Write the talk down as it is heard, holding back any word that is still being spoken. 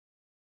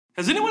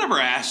Has anyone ever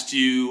asked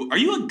you, are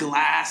you a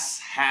glass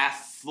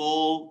half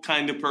full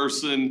kind of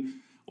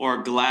person or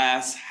a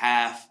glass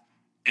half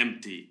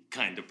empty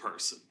kind of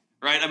person?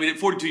 Right? I mean, at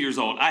 42 years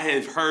old, I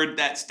have heard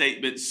that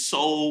statement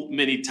so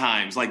many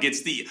times. Like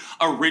it's the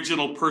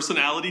original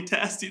personality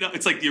test,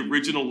 it's like the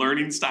original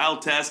learning style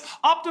test,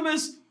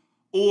 optimist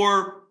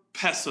or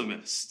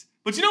pessimist.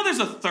 But there's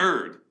a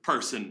third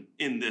person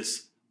in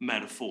this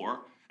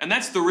metaphor, and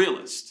that's the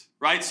realist,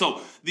 right?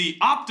 So the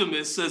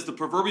optimist says the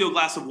proverbial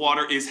glass of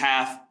water is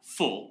half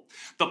full.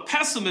 The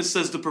pessimist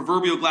says the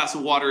proverbial glass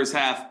of water is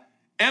half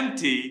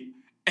empty.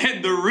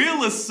 And the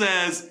realist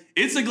says,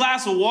 it's a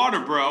glass of water,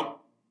 bro.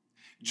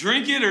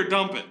 Drink it or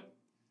dump it,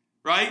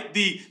 right?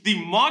 The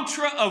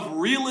mantra of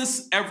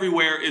realists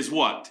everywhere is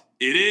what?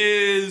 It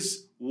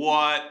is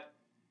what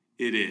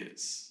it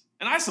is.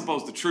 And I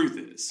suppose the truth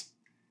is,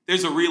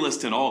 there's a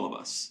realist in all of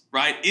us,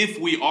 right? If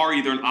we are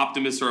either an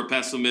optimist or a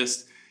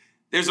pessimist,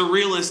 there's a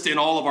realist in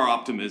all of our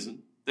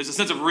optimism. There's a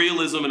sense of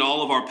realism in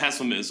all of our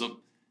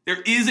pessimism.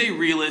 There is a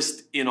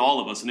realist in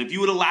all of us. And if you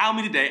would allow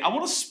me today, I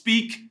want to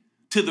speak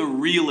to the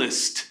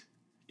realist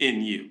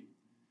in you.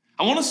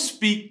 I want to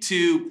speak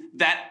to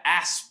that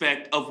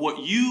aspect of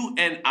what you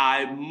and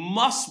I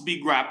must be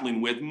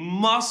grappling with,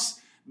 must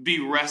be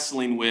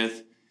wrestling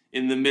with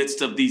in the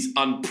midst of these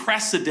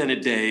unprecedented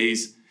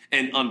days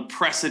and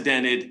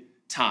unprecedented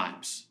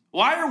times.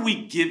 Why are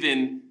we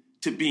given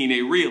to being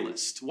a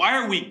realist? Why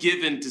are we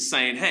given to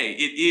saying, hey,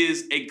 it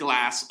is a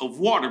glass of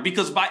water?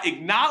 Because by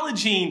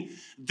acknowledging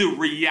the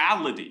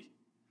reality,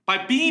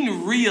 by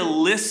being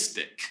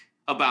realistic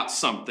about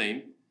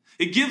something,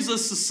 it gives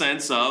us a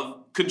sense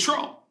of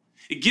control.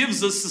 It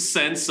gives us a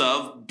sense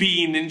of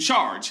being in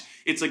charge.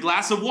 It's a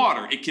glass of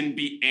water. It can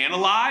be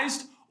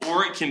analyzed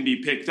or it can be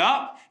picked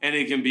up, and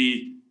you can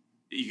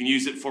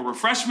use it for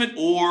refreshment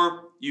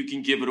or you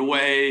can give it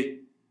away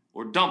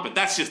or dump it.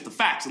 That's just the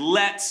facts.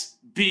 Let's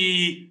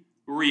be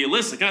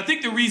realistic. And I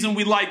think the reason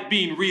we like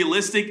being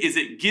realistic is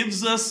it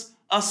gives us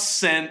a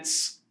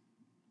sense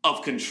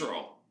of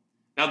control.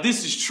 Now,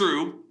 this is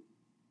true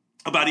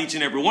about each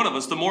and every one of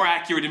us. The more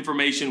accurate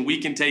information we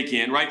can take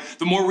in, right?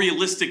 The more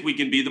realistic we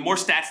can be, the more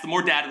stats, the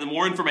more data, the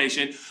more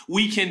information,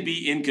 we can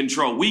be in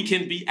control. We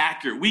can be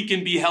accurate. We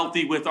can be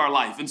healthy with our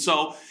life. And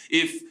so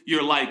if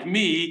you're like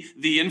me,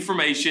 the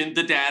information,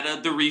 the data,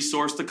 the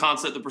resource, the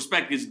concept, the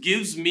perspectives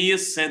gives me a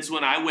sense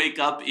when I wake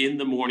up in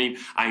the morning,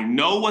 I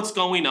know what's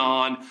going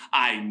on,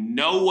 I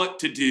know what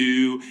to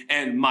do,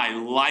 and my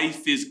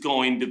life is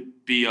going to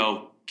be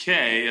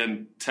okay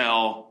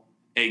until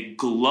a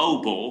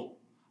global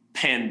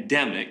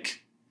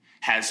pandemic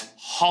has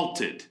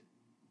halted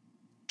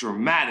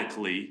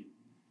dramatically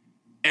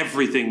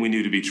everything we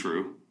knew to be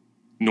true,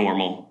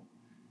 normal,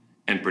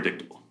 and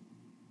predictable.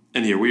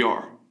 And here we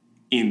are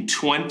in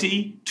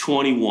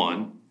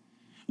 2021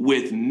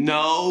 with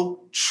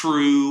no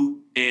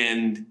true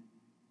end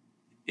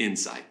in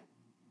sight.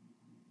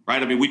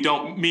 Right? I mean,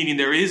 meaning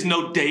there is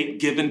no date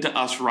given to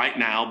us right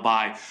now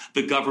by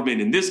the government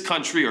in this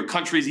country or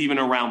countries even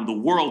around the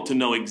world to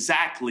know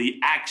exactly,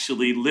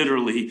 actually,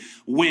 literally,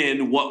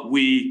 when what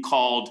we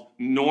called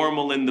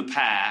normal in the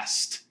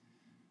past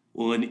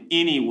will in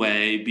any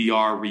way be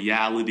our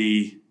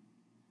reality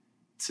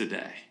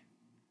today.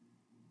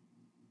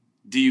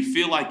 Do you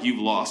feel like you've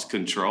lost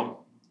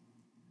control?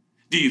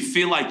 Do you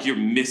feel like you're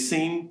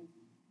missing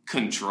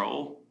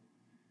control?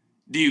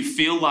 Do you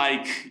feel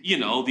like,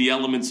 the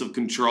elements of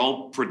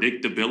control,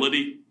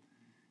 predictability,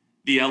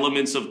 the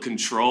elements of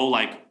control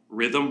like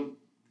rhythm,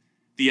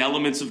 the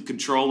elements of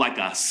control like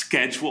a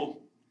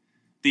schedule,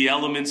 the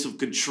elements of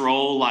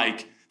control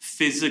like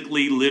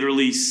physically,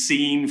 literally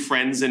seeing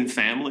friends and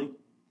family,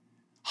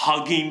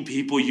 hugging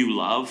people you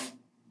love?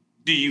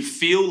 Do you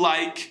feel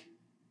like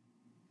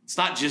it's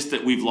not just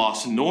that we've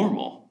lost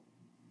normal?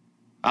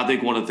 I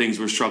think one of the things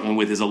we're struggling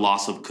with is a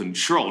loss of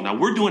control. Now,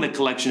 we're doing a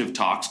collection of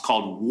talks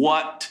called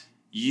What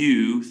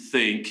You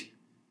Think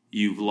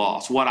You've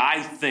Lost. What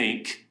I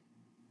think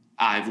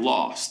I've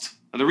lost.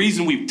 And the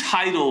reason we've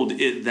titled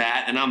it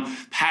that, and I'm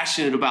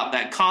passionate about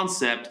that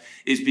concept,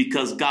 is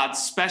because God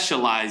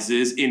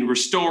specializes in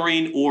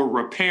restoring or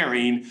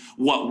repairing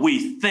what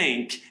we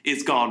think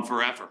is gone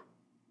forever.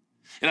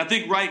 And I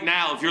think right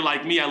now, if you're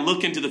like me, I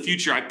look into the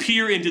future, I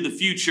peer into the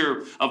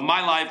future of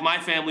my life, my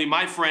family,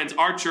 my friends,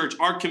 our church,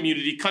 our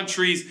community,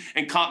 countries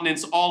and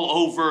continents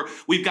all over.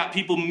 We've got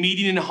people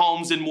meeting in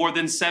homes in more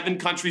than 7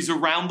 countries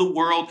around the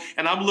world.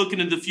 And I'm looking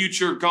into the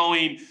future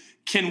going,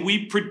 can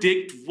we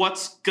predict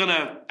what's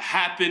gonna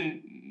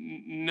happen?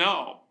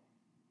 No.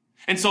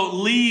 And so it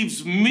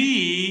leaves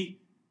me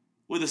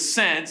with a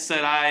sense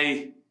that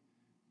I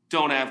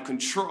don't have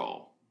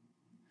control.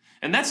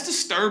 And that's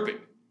disturbing.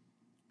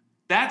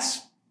 That's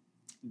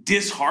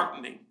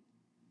disheartening.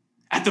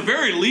 At the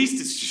very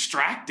least, it's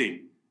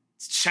distracting.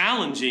 It's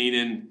challenging,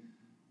 and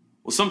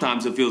well,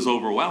 sometimes it feels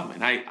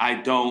overwhelming.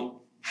 I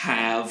don't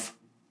have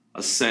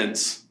a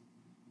sense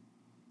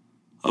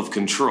of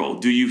control?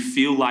 Do you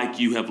feel like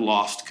you have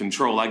lost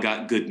control? I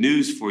got good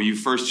news for you.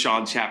 1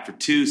 John chapter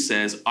 2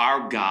 says,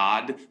 our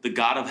God, the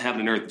God of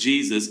heaven and earth,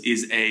 Jesus,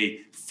 is a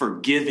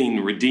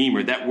forgiving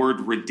redeemer. That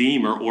word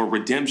redeemer or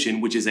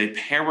redemption, which is a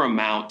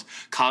paramount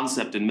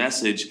concept and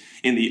message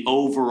in the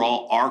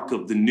overall arc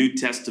of the New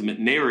Testament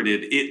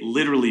narrative, it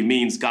literally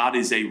means God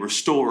is a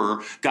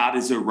restorer, God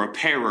is a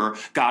repairer,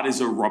 God is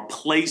a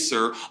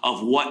replacer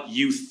of what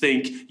you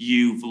think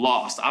you've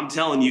lost. I'm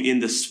telling you, in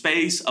the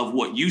space of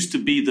what used to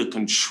be the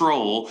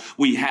control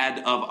we had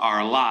of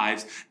our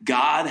lives,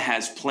 God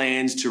has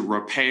plans to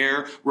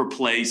repair,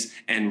 replace,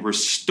 and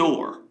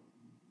restore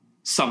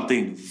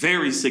something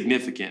very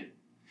significant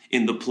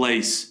in the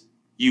place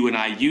you and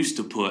I used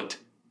to put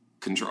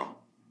control.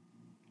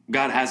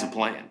 God has a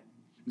plan.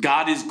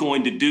 God is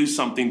going to do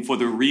something for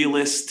the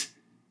realist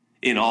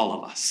in all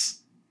of us.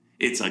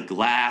 It's a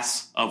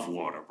glass of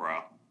water,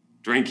 bro.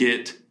 Drink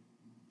it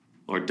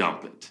or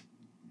dump it.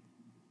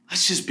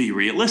 Let's just be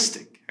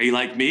realistic. Are you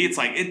like me? It's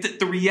like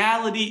the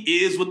reality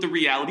is what the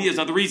reality is.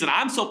 Now, the reason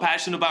I'm so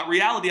passionate about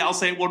reality, I'll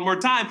say it one more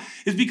time,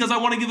 is because I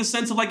want to give a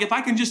sense of like, if I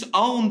can just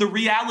own the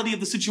reality of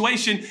the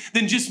situation,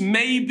 then just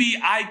maybe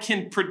I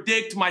can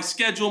predict my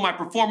schedule, my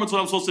performance, what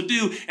I'm supposed to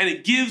do, and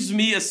it gives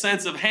me a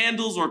sense of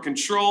handles or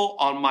control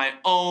on my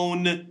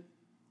own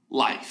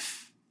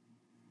life.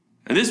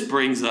 And this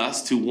brings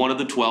us to one of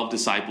the 12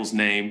 disciples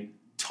named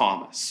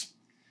Thomas.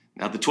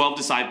 Now, the 12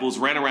 disciples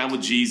ran around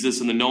with Jesus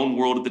in the known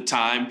world at the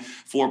time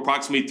for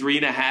approximately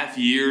 3.5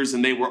 years,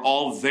 and they were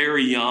all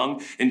very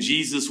young, and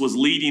Jesus was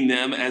leading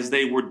them as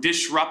they were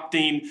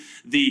disrupting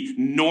the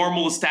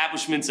normal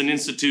establishments and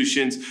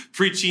institutions,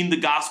 preaching the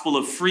gospel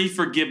of free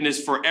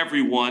forgiveness for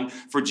everyone,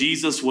 for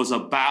Jesus was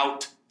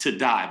about to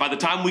die. By the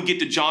time we get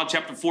to John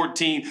chapter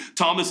 14,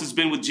 Thomas has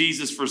been with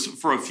Jesus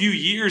for a few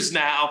years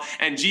now,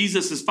 and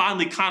Jesus is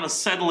finally kind of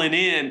settling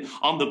in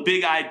on the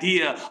big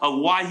idea of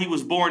why he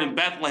was born in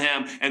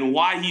Bethlehem and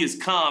why he has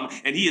come,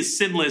 and he is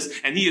sinless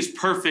and he is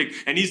perfect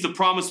and he's the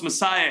promised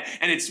Messiah,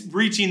 and it's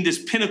reaching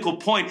this pinnacle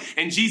point.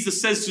 And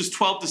Jesus says to his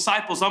 12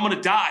 disciples, I'm going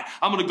to die.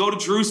 I'm going to go to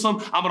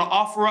Jerusalem. I'm going to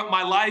offer up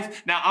my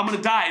life. Now I'm going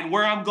to die, and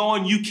where I'm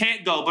going, you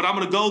can't go, but I'm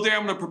going to go there.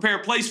 I'm going to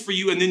prepare a place for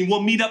you, and then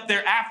we'll meet up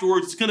there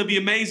afterwards. It's going to be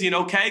amazing.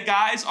 Okay,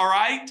 guys, all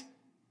right?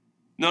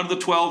 None of the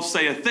 12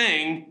 say a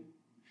thing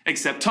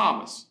except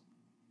Thomas.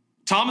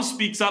 Thomas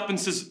speaks up and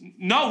says,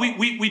 no,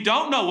 we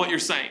don't know what you're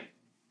saying.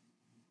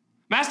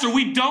 Master,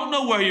 we don't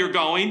know where you're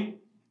going,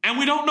 and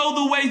we don't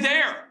know the way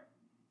there.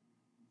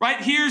 Right?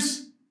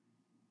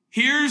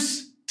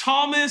 Here's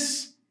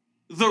Thomas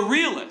the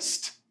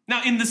realist.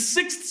 Now, in the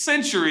 6th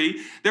century,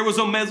 there was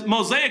a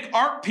mosaic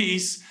art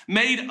piece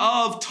made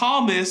of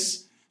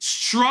Thomas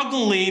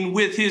struggling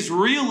with his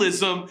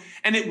realism,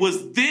 and it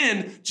was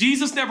then,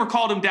 Jesus never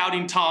called him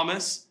Doubting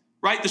Thomas,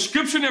 right? The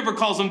scripture never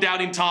calls him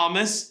Doubting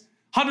Thomas.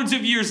 Hundreds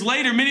of years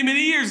later, many,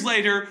 many years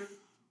later,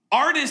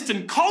 artists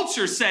and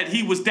culture said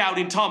he was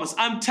Doubting Thomas.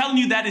 I'm telling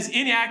you, that is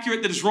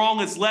inaccurate, that is wrong.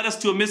 It's led us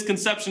to a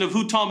misconception of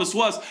who Thomas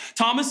was.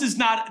 Thomas does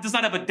not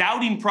have a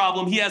doubting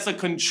problem. He has a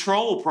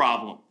control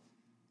problem.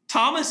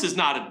 Thomas is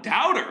not a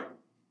doubter.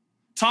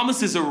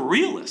 Thomas is a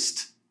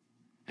realist.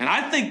 And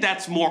I think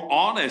that's more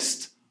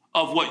honest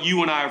of what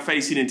you and I are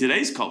facing in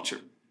today's culture.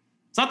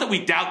 It's not that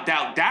we doubt.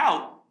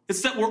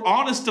 It's that we're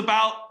honest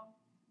about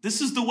this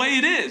is the way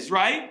it is,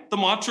 right? The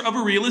mantra of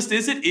a realist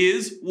is it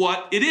is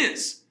what it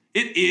is.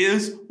 It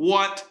is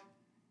what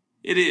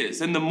it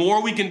is. And the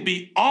more we can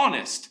be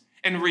honest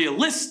and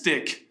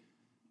realistic,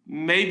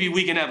 maybe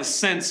we can have a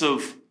sense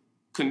of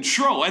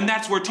control. And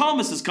that's where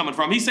Thomas is coming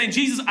from. He's saying,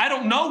 Jesus, I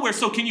don't know where,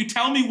 so can you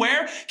tell me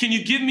where? Can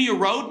you give me a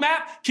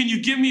roadmap? Can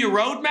you give me a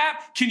roadmap?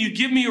 Can you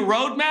give me a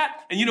roadmap?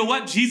 And you know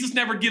what? Jesus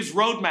never gives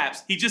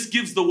roadmaps. He just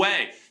gives the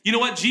way. You know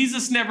what?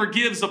 Jesus never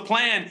gives a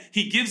plan.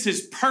 He gives his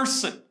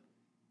person.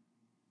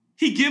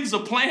 He gives a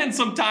plan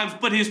sometimes,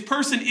 but his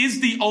person is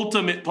the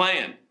ultimate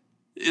plan,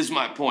 is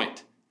my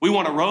point. We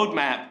want a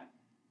roadmap,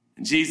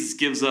 and Jesus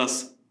gives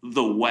us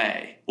the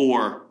way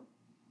or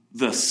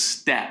the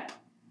step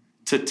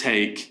to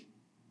take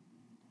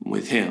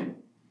with him.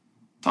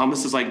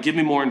 Thomas is like, give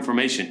me more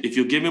information. If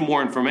you'll give me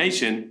more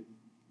information,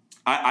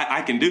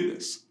 I can do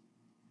this.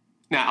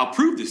 Now, I'll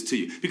prove this to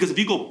you, because if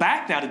you go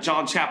back now to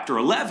John chapter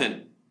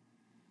 11,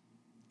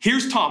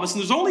 here's Thomas,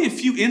 and there's only a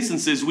few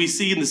instances we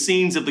see in the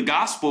scenes of the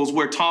Gospels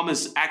where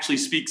Thomas actually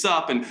speaks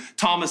up and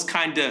Thomas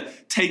kind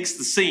of takes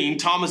the scene.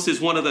 Thomas is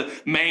one of the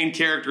main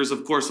characters,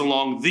 of course,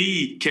 along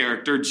the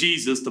character,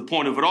 Jesus, the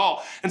point of it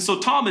all. And so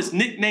Thomas,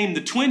 nicknamed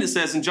the twin, it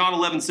says in John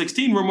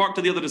 11:16, remarked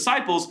to the other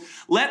disciples,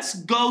 let's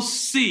go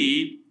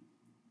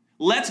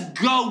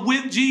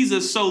with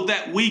Jesus so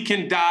that we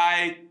can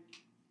die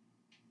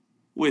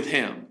with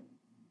him.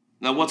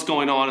 Now, what's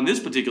going on in this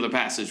particular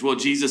passage? Well,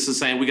 Jesus is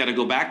saying we got to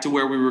go back to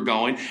where we were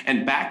going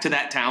and back to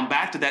that town,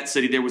 back to that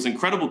city. There was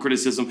incredible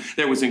criticism.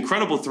 There was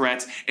incredible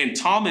threats. And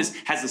Thomas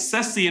has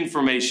assessed the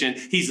information.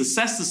 He's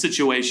assessed the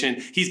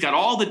situation. He's got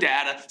all the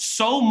data.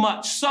 So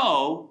much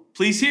so,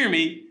 please hear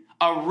me,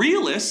 a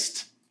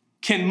realist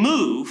can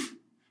move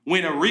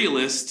when a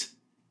realist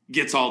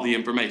gets all the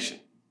information.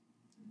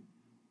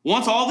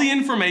 Once all the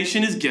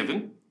information is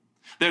given,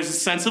 there's a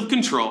sense of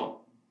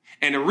control,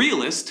 and a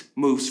realist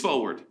moves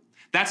forward.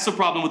 That's the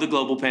problem with the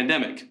global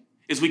pandemic,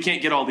 is we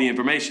can't get all the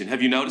information.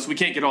 Have you noticed? We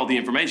can't get all the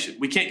information.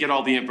 We can't get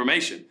all the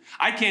information.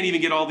 I can't even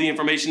get all the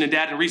information and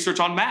data and research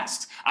on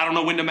masks. I don't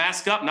know when to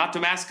mask up, not to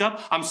mask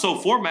up. I'm so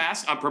for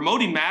masks. I'm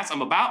promoting masks.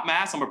 I'm about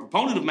masks. I'm a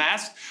proponent of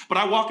masks. But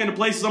I walk into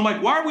places, I'm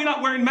like, why are we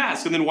not wearing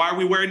masks? And then why are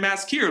we wearing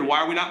masks here? And why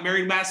are we not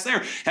wearing masks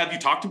there? Have you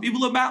talked to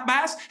people about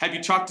masks? Have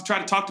you tried to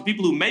talk to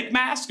people who make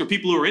masks, or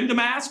people who are into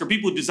masks, or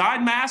people who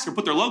design masks, or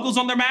put their logos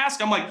on their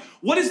mask? I'm like,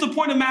 what is the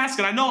point of masks?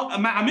 And I know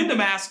I'm into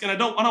masks, and I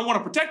don't want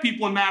to protect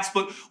people in masks,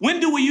 but when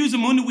do we use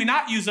them? When do we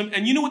not use them?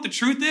 And you know what the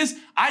truth is?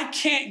 I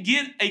can't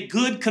get a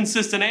good,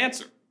 consistent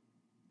answer.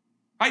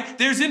 Right?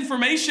 There's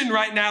information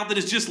right now that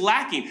is just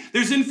lacking.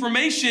 There's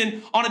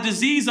information on a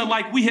disease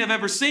unlike we have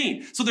ever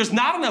seen. So there's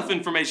not enough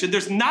information.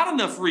 There's not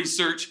enough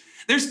research.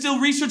 There's still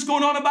research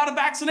going on about a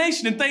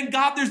vaccination. And thank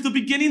God there's the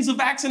beginnings of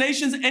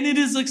vaccinations, and it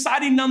is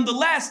exciting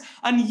nonetheless.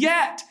 And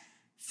yet,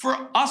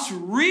 for us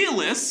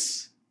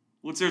realists,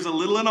 which there's a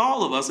little in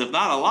all of us, if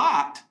not a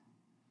lot,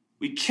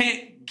 we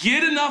can't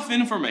get enough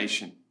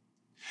information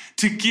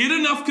to get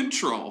enough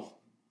control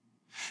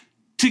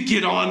to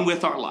get on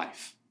with our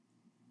life.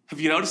 Have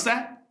you noticed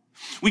that?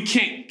 We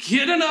can't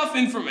get enough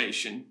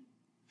information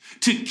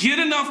to get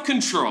enough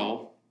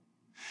control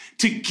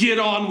to get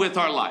on with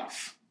our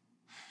life.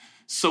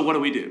 So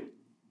what do?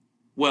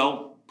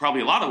 Well,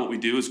 probably a lot of what we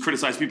do is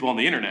criticize people on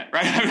the internet,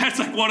 right? I mean, that's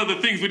like one of the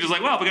things we just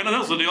like, well, if we got nothing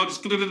else to do, I'll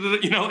just,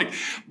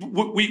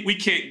 like we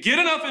can't get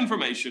enough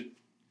information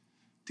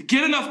to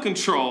get enough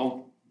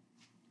control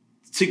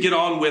to get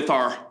on with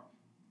our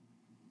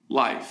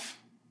life.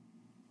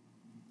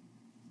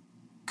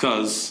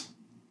 Because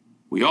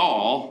we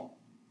all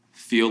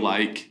feel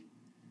like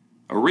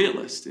a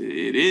realist.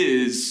 It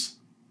is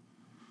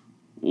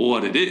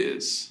what it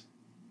is.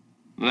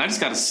 And I just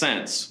got a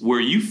sense where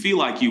you feel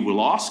like you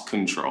lost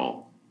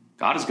control,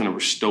 God is going to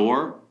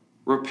restore,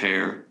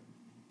 repair,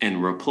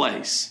 and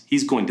replace.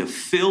 He's going to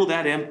fill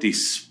that empty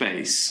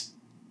space,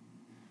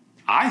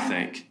 I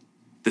think,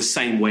 the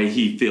same way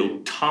he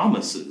filled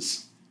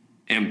Thomas's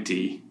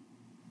empty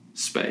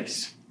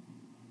space.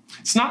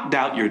 It's not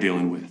doubt you're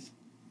dealing with.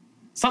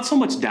 It's not so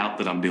much doubt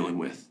that I'm dealing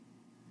with.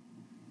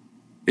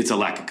 It's a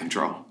lack of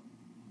control.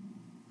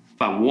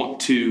 If I want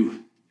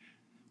to,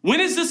 when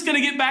is this going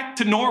to get back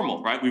to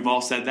normal, right? We've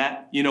all said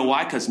that. You know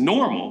why? Because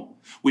normal,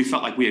 we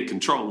felt like we had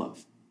control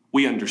of.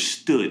 We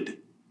understood.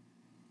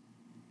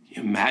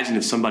 Imagine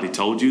if somebody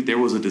told you there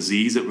was a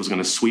disease that was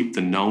going to sweep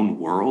the known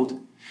world,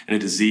 and a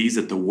disease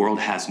that the world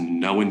has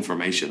no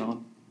information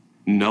on,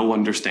 no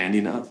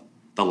understanding of,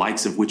 the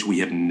likes of which we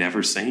have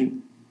never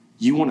seen.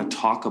 You want to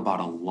talk about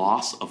a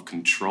loss of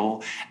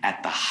control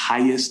at the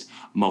highest,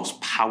 most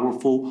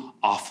powerful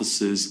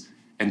offices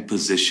and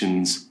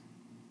positions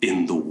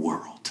in the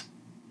world.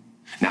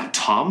 Now,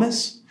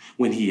 Thomas,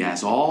 when he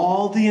has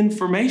all the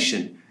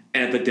information,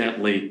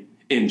 evidently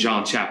in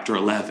John chapter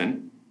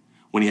 11,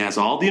 when he has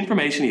all the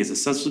information, he has a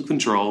sense of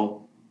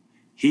control,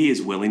 he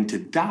is willing to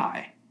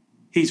die.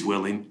 He's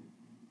willing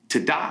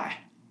to die.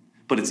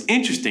 But it's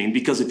interesting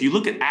because if you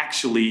look at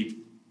actually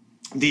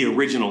the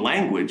original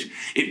language,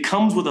 it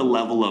comes with a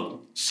level of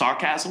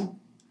sarcasm,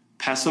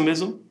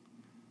 pessimism.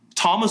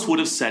 Thomas would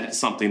have said it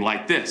something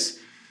like this.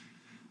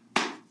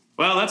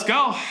 Well, let's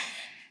go.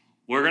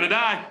 We're going to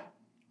die.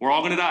 We're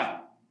all going to die.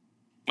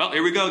 Well,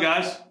 here we go,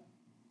 guys.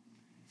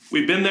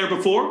 We've been there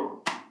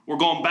before. We're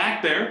going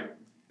back there.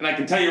 And I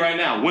can tell you right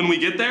now, when we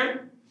get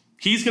there,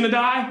 he's going to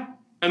die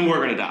and we're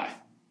going to die.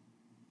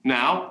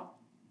 Now,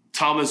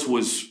 Thomas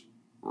was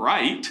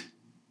right,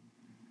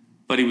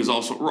 but he was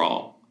also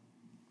wrong.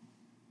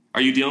 Are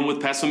you dealing with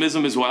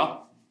pessimism as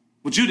well?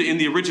 Well, Judah, in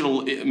the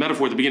original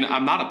metaphor at the beginning,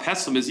 I'm not a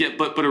pessimist yet,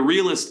 but a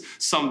realist,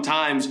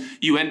 sometimes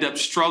you end up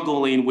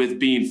struggling with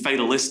being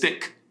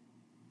fatalistic,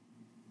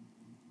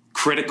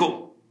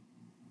 critical,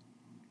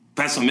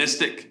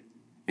 pessimistic,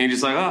 and you're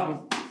just like,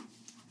 oh,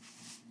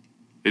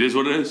 it is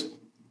what it is.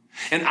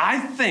 And I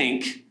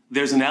think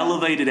there's an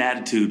elevated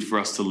attitude for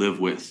us to live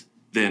with.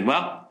 Then,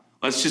 well,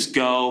 let's just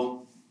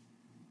go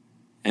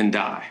and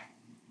die.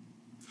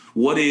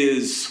 What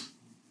is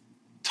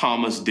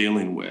Thomas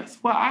dealing with?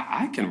 Well,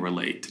 I can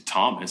relate to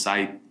Thomas.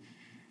 The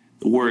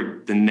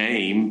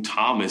name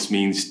Thomas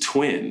means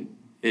twin.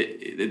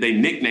 They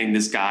nicknamed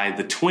this guy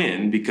the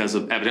twin because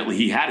of evidently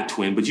he had a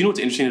twin. But you know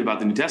what's interesting about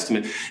the New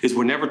Testament is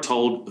we're never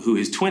told who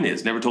his twin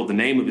is, never told the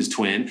name of his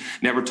twin,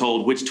 never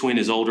told which twin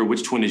is older,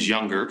 which twin is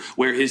younger,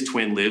 where his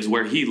twin lives,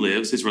 where he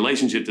lives, his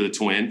relationship to the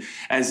twin,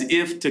 as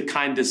if to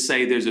kind of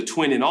say there's a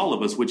twin in all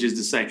of us, which is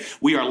to say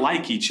we are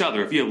like each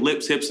other. If you have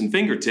lips, hips, and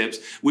fingertips,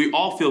 we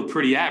all feel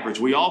pretty average.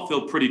 We all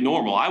feel pretty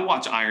normal. I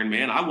watch Iron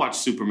Man. I watch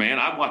Superman.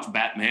 I watch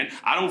Batman.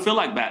 I don't feel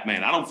like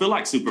Batman. I don't feel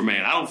like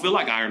Superman. I don't feel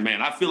like Iron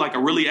Man. I feel like a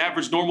really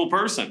average normal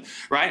person,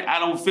 right? I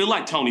don't feel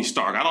like Tony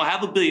Stark. I don't have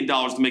 $1 billion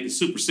to make a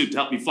super suit to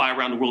help me fly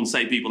around the world and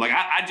save people. Like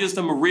I just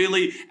am a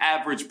really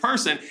average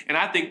person. And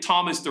I think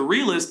Thomas the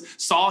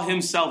realist saw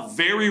himself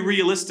very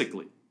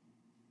realistically.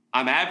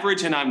 I'm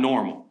average and I'm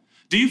normal.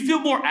 Do you feel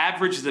more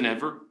average than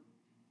ever?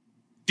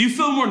 Do you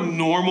feel more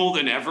normal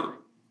than ever?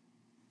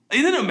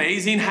 Isn't it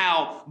amazing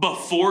how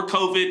before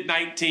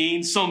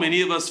COVID-19, so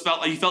many of us felt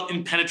like you felt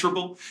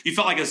impenetrable? You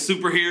felt like a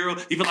superhero.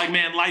 You felt like,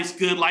 man, life's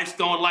good, life's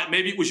going.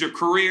 Maybe it was your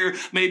career.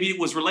 Maybe it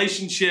was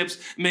relationships.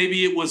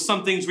 Maybe it was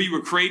some things where you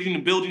were creating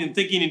and building and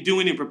thinking and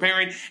doing and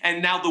preparing.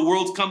 And now the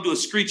world's come to a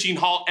screeching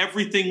halt.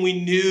 Everything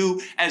we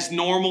knew as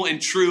normal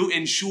and true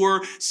and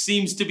sure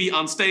seems to be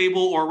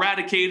unstable or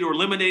eradicated or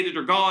eliminated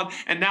or gone.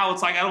 And now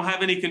it's like, I don't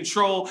have any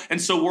control.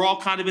 And so we're all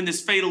kind of in this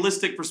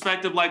fatalistic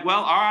perspective, like,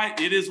 well, all right,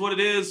 it is what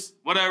it is.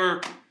 Whatever.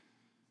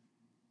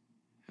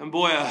 And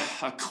boy,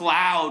 a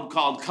cloud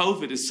called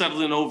COVID is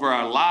settling over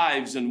our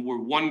lives, and we're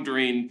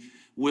wondering,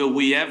 will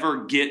we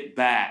ever get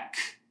back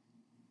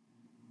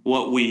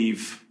what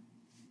we've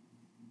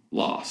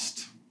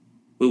lost?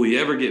 Will we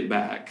ever get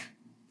back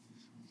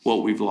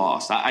what we've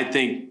lost? I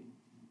think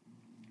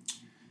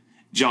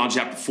John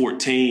chapter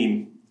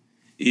 14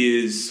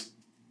 is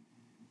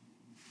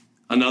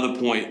another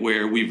point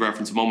where we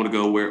referenced a moment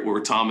ago where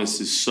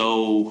Thomas is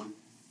so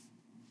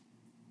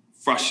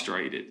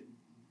frustrated,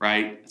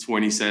 right? That's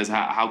when he says,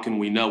 how can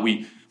we know?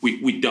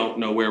 We don't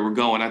know where we're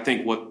going. I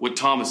think what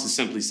Thomas is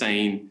simply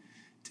saying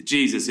to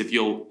Jesus, if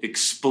you'll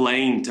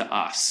explain to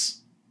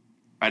us,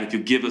 right? If you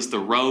give us the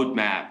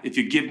roadmap, if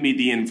you give me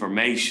the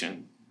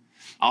information,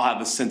 I'll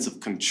have a sense of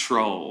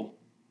control.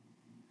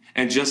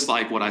 And just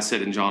like what I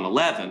said in John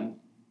 11,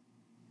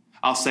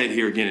 I'll say it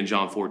here again in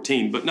John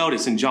 14. But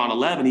notice in John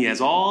 11, he has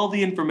all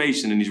the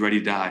information and he's ready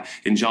to die.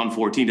 In John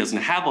 14, doesn't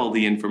have all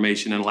the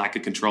information and lack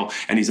of control,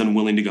 and he's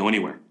unwilling to go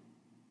anywhere.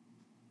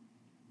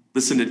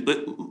 Listen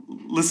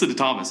to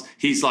Thomas.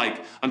 He's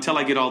like, until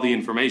I get all the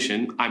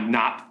information, I'm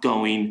not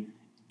going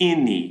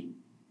anywhere.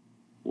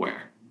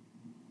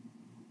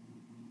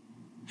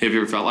 Have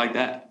you ever felt like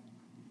that?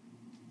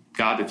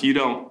 God, if you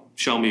don't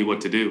show me what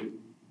to do,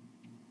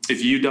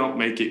 if you don't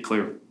make it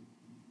clear,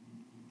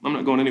 I'm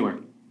not going anywhere.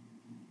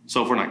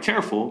 So if we're not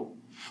careful,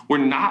 we're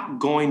not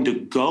going to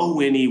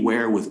go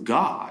anywhere with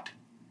God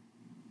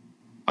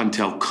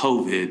until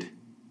COVID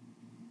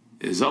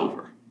is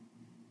over,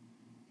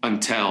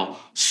 until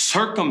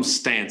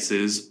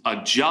circumstances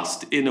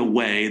adjust in a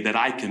way that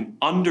I can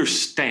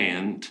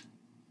understand,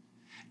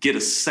 get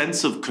a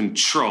sense of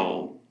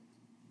control,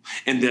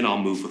 and then I'll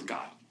move with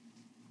God.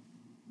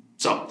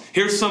 So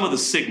here's some of the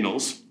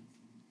signals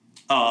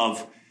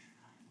of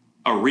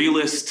a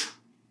realist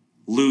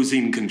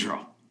losing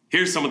control.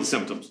 Here's some of the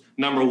symptoms.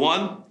 Number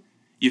one,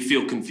 you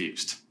feel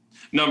confused.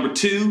 Number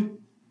two,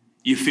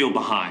 you feel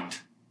behind.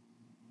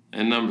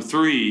 And number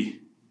three,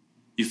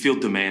 you feel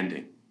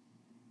demanding.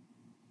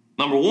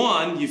 Number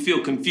one, you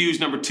feel confused.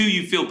 Number two,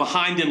 you feel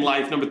behind in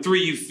life. Number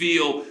three, you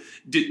feel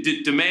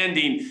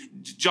demanding.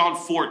 John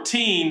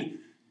 14,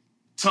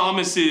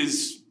 Thomas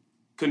is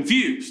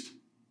confused.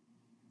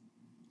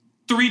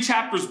 3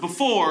 chapters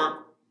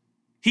before,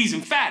 he's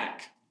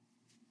emphatic.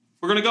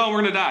 We're going to go and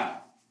we're going to die.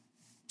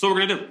 That's what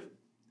we're going to do.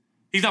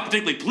 He's not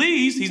particularly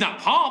pleased. He's not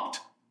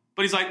pumped.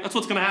 But he's like, that's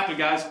what's going to happen,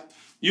 guys.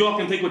 You all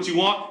can think what you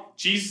want.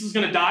 Jesus is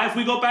going to die if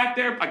we go back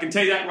there. I can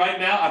tell you that right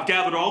now. I've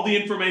gathered all the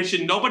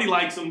information. Nobody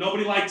likes him.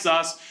 Nobody likes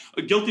us.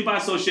 Guilty by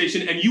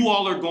association. And you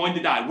all are going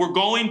to die. We're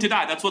going to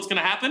die. That's what's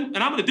going to happen. And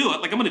I'm going to do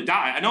it. Like, I'm going to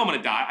die. I know I'm going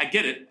to die. I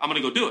get it. I'm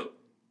going to go do it.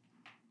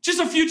 Just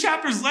a few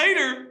chapters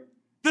later,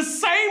 the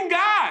same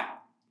guy.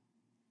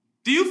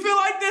 Do you feel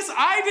like this?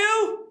 I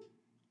do.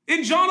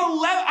 In John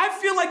 11, I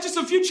feel like just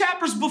a few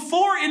chapters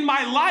before in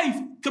my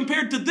life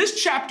compared to this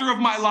chapter of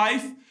my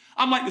life,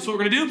 I'm like, this is what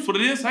we're going to do. This is what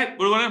it is. Hey,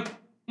 I'm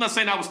not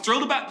saying I was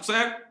thrilled about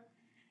it.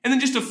 And then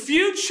just a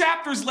few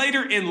chapters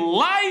later in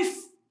life,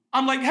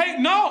 I'm like, hey,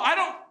 no, I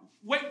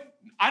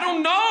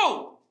don't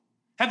know.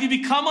 Have you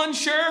become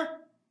unsure?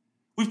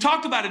 We've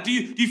talked about it. Do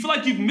you feel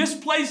like you've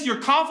misplaced your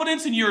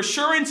confidence and your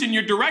assurance and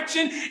your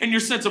direction and your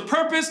sense of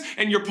purpose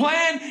and your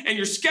plan and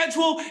your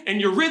schedule and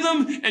your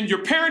rhythm and your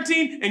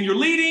parenting and your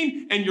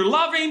leading and your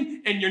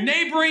loving and your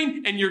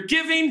neighboring and your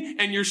giving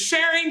and your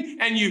sharing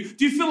and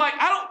do you feel like,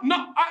 I don't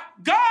know,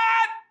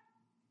 God?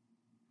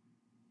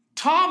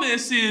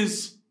 Thomas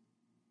is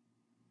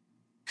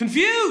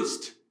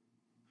confused.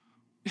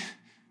 In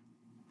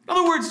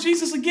other words,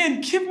 Jesus,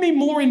 again, give me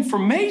more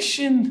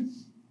information.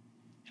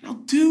 And I'll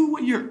do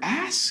what you're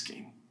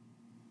asking.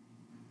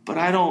 But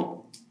I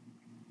don't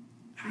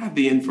have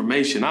the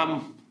information.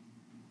 I'm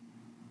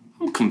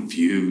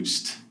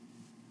confused.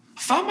 I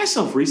found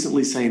myself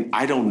recently saying,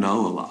 I don't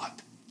know a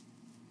lot.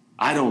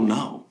 I don't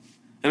know.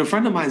 And a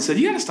friend of mine said,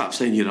 you got to stop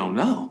saying you don't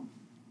know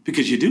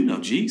because you do know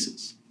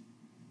Jesus.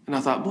 And I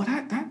thought, well,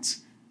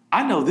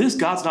 I know this.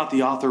 God's not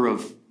the author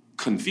of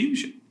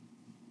confusion.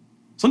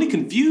 So any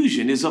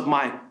confusion is of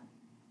my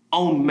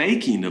own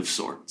making of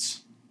sorts.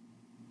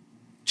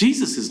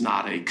 Jesus is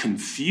not a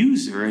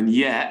confuser, and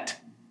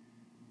yet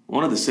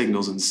one of the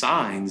signals and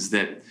signs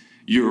that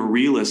you're a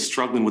realist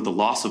struggling with the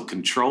loss of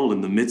control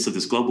in the midst of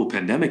this global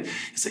pandemic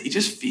is that you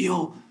just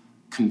feel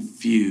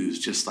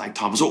confused, just like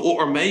Thomas,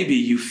 or maybe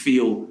you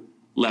feel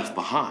left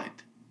behind.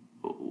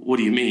 What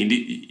do you mean?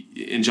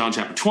 In John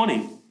chapter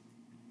 20,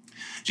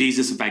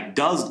 Jesus, in fact,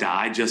 does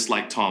die, just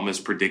like Thomas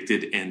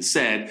predicted and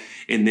said,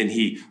 and then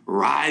he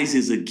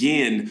rises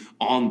again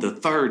on the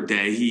third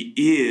day. He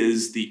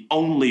is the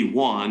only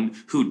one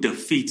who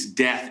defeats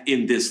death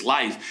in this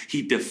life.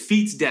 He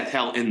defeats death,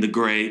 hell, and the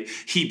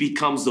grave. He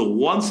becomes the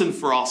once and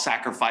for all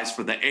sacrifice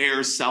for the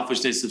error,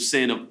 selfishness of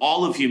sin of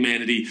all of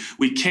humanity.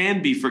 We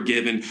can be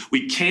forgiven.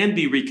 We can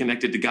be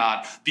reconnected to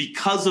God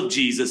because of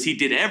Jesus. He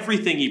did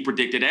everything he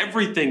predicted,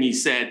 everything he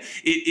said.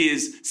 It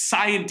is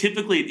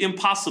scientifically an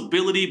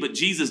impossibility, but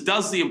Jesus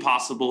does the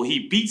impossible.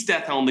 He beats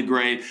death, hell, and the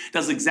grave,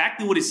 does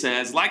exactly what he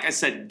says. Like I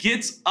said,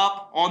 gets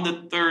up on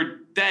the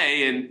third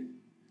day. And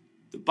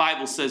the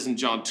Bible says in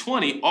John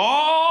 20,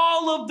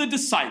 all of the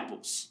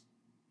disciples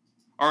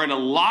are in a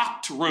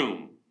locked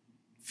room,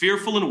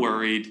 fearful and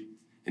worried.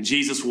 And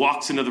Jesus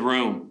walks into the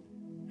room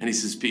and he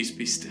says, peace,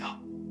 be still.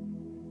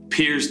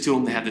 Appears to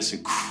them. They have this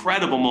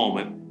incredible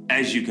moment,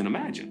 as you can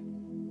imagine.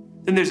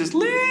 Then there's this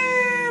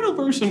little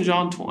verse in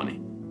John 20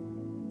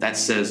 that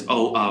says,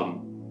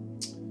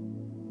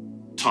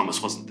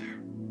 Thomas wasn't there.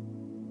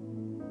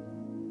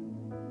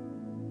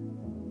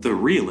 The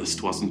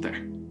realist wasn't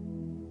there.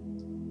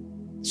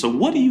 So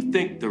what do you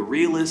think the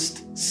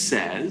realist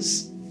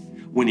says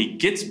when he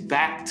gets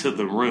back to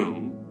the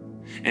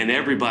room and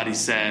everybody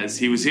says,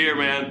 he was here,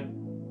 man.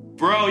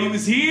 Bro, he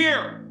was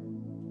here.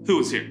 Who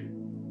was here?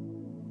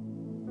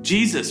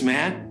 Jesus,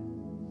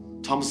 man.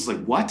 Thomas is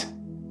like, what?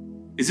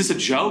 Is this a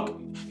joke?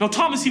 No,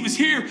 Thomas, he was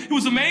here. It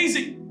was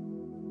amazing.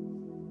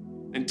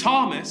 And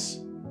Thomas,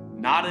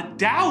 not a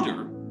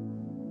doubter,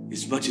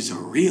 as much as a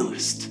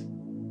realist,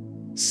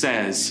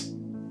 says,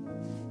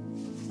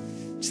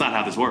 it's not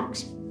how this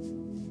works.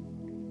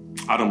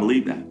 I don't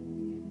believe that.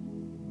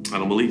 I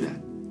don't believe that.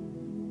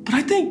 But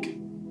I think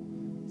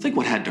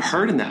what had to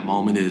hurt in that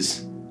moment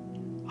is,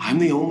 I'm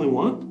the only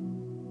one.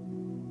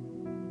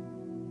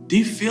 Do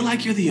you feel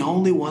like you're the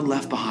only one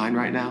left behind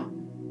right now?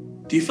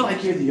 Do you feel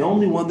like you're the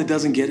only one that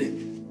doesn't get it?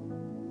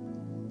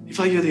 You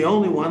feel like you're the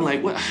only one,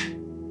 like, what?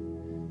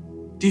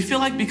 Do you feel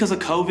like because of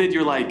COVID,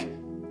 you're like,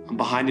 I'm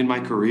behind in my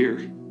career?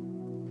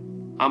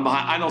 I'm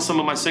behind. I know some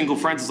of my single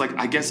friends is like,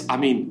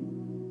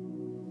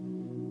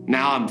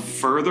 now I'm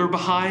further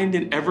behind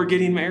in ever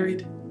getting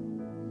married?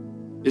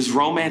 Is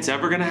romance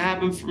ever gonna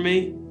happen for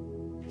me?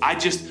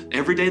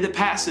 Every day that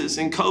passes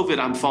in COVID,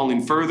 I'm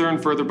falling further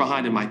and further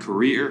behind in my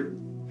career,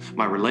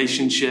 my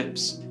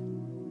relationships,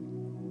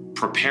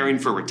 preparing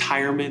for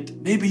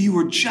retirement. Maybe you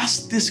were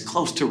just this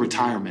close to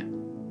retirement.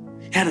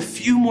 You had a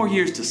few more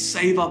years to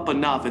save up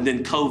enough, and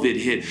then COVID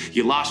hit.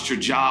 You lost your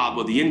job,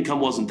 or the income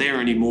wasn't there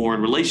anymore,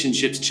 and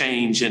relationships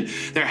changed, and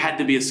there had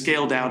to be a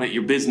scale down at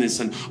your business,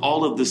 and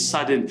all of a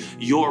sudden,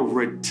 your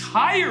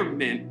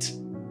retirement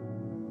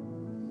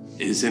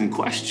is in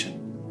question.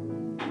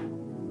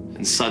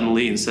 And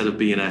suddenly, instead of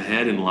being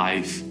ahead in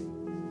life,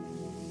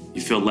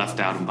 you feel left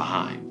out and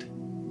behind.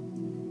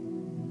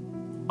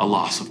 A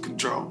loss of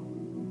control.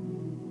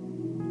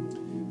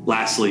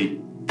 Lastly,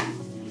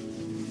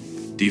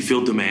 do you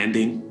feel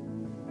demanding?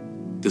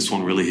 This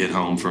one really hit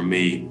home for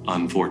me,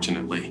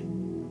 unfortunately.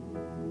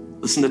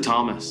 Listen to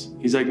Thomas.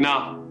 He's like,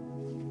 nah.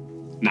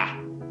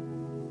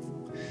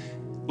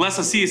 Unless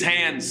I see his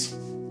hands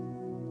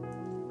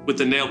with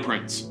the nail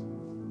prints.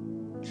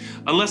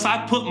 Unless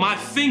I put my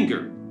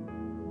finger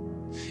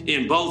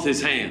in both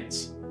his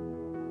hands.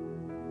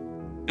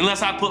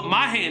 Unless I put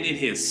my hand in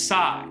his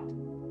side.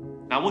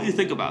 Now, I want you to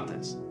think about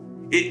this.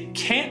 It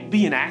can't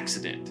be an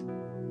accident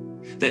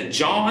that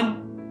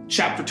John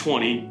chapter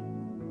 20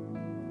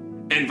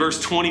 and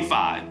verse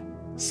 25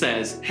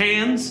 says,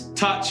 hands,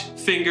 touch,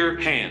 finger,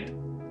 hand.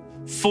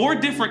 4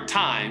 different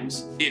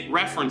times it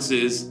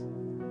references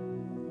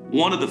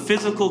one of the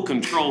physical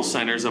control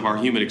centers of our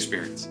human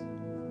experience.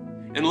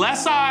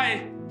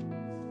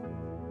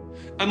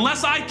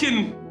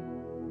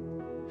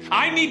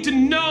 I need to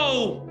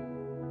know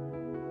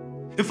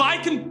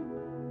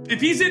if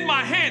he's in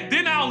my hand,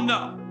 then I'll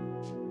know.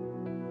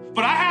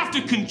 But I have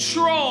to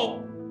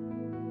control.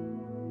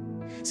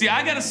 See,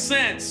 I got a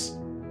sense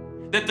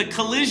that the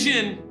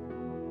collision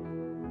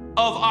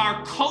of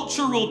our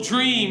cultural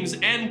dreams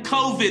and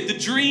COVID, the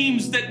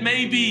dreams that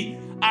maybe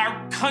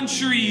our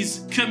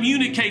countries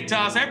communicate to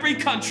us. Every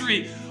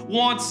country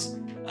wants,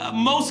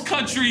 most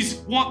countries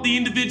want the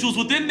individuals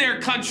within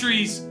their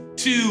countries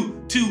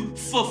to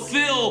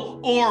fulfill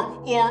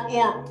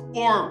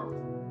or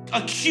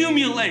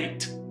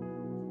accumulate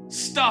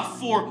stuff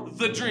for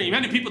the dream. How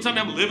many people tell me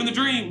I'm living the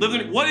dream?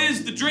 What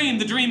is the dream?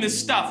 The dream is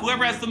stuff.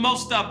 Whoever has the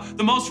most stuff,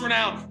 the most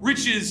renown,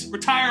 riches,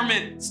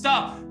 retirement,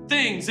 stuff,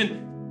 things.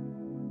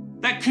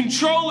 And that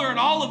controller in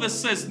all of us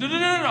says,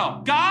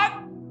 no.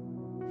 God,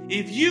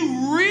 if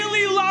you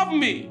really love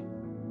me,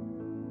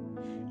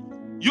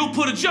 you'll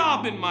put a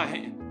job in my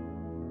hand.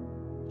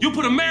 You'll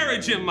put a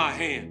marriage in my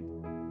hand.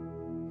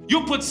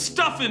 You'll put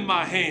stuff in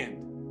my hand.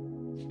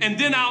 And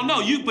then I'll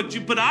know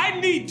but I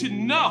need to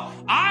know.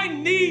 I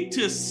need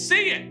to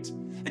see it.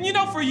 And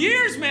for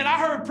years, man, I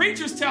heard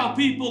preachers tell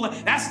people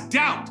that's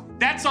doubt.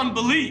 That's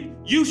unbelief.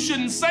 You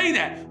shouldn't say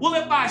that. Well,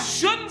 if I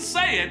shouldn't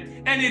say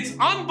it and it's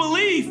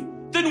unbelief,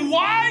 then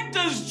why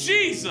does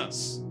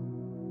Jesus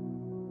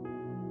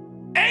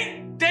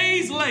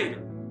days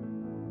later,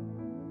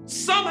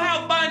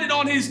 somehow find it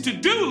on his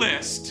to-do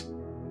list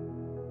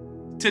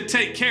to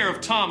take care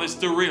of Thomas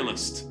the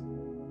realist.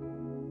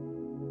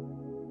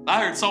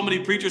 I heard so many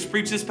preachers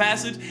preach this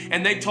passage,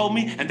 and they told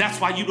me, and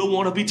that's why you don't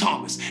want to be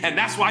Thomas, and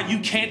that's why you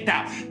can't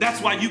doubt.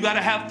 That's why you got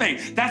to have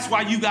faith. That's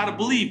why you got to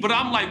believe. But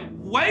I'm like,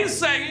 wait a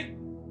second.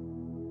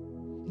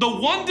 The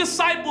one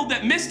disciple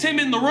that missed him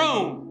in the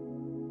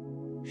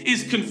room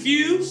is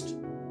confused,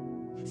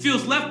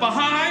 feels left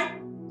behind,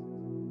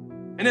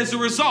 and as a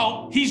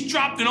result, he's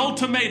dropped an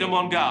ultimatum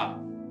on God.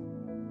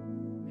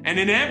 And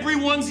in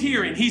everyone's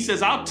hearing, he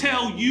says, I'll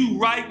tell you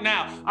right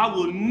now, I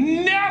will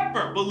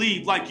never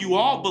believe like you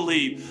all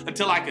believe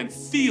until I can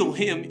feel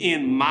him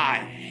in my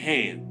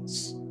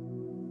hands.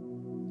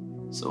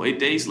 So 8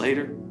 days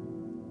later,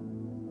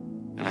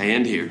 and I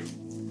end here,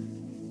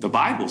 the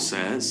Bible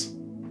says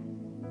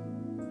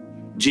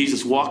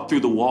Jesus walked through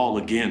the wall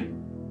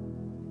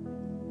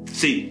again.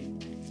 See,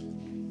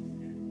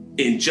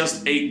 in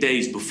just 8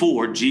 days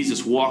before,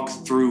 Jesus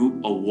walked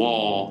through a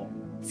wall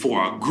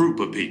for a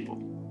group of people.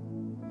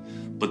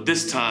 But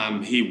this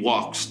time he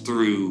walks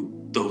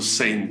through those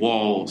same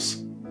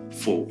walls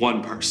for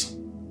one person.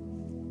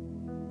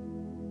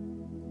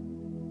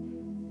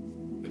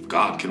 If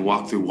God can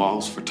walk through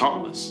walls for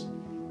Thomas,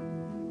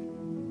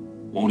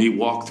 won't he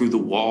walk through the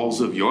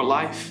walls of your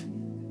life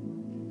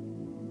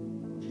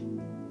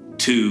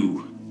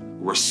to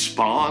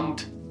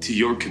respond to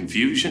your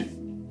confusion?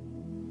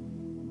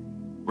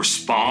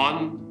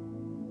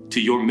 Respond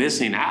to your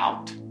missing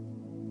out?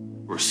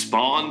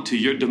 Respond to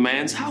your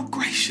demands? How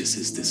gracious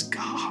is this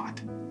God?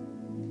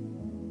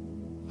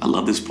 I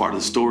love this part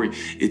of the story.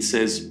 It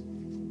says,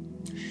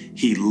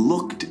 he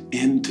looked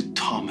into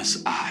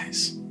Thomas'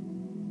 eyes.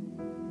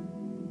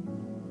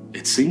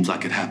 It seems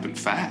like it happened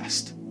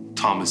fast.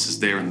 Thomas is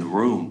there in the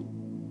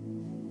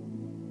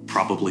room.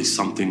 Probably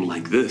something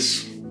like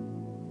this.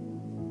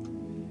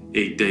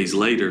 8 days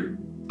later,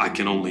 I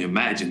can only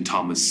imagine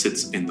Thomas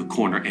sits in the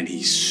corner and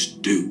he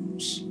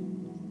stews.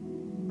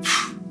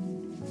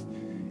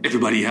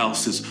 Everybody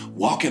else is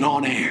walking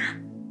on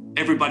air.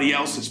 Everybody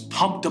else is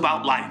pumped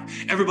about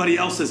life. Everybody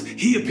else says,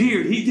 he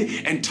appeared, he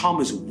did. And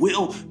Thomas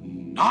will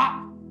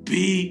not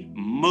be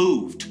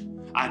moved.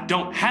 I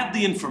don't have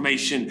the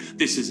information.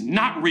 This is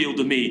not real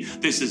to me.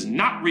 This is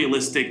not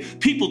realistic.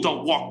 People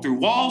don't walk through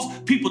walls.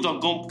 People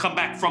don't come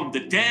back from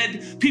the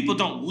dead. People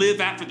don't live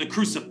after the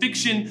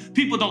crucifixion.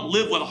 People don't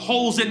live with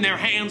holes in their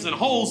hands and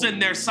holes in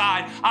their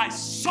side. I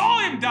saw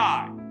him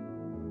die.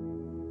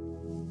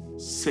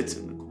 Sits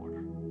in the corner.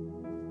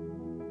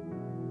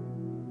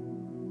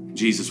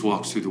 Jesus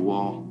walks through the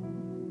wall.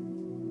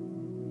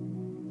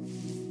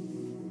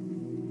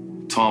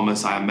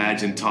 Thomas, I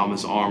imagine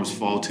Thomas' arms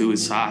fall to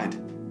his side.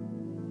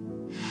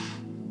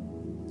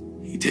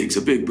 He takes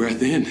a big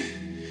breath in.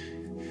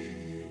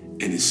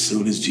 And as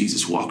soon as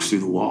Jesus walks through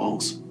the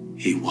walls,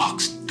 he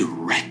walks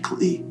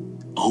directly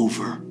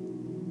over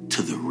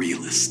to the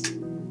realist.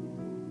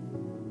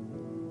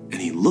 And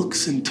he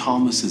looks in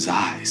Thomas's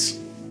eyes.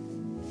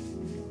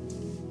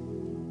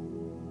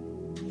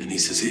 And he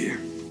says, here,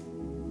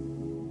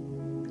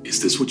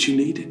 is this what you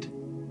needed?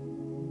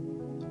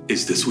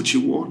 Is this what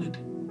you wanted?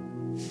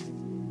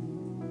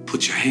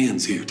 Put your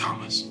hands here,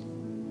 Thomas.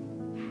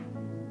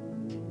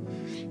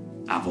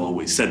 I've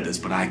always said this,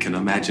 but I can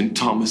imagine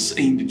Thomas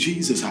saying to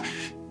Jesus,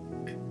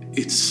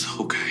 it's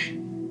okay.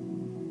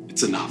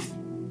 It's enough.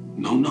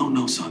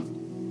 No, son.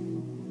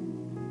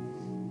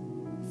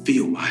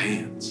 Feel my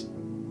hands.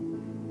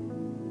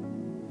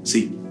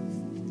 See,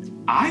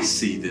 I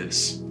see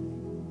this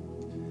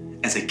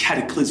as a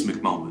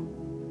cataclysmic moment.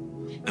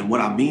 And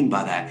what I mean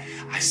by that,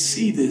 I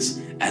see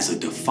this as a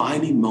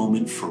defining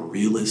moment for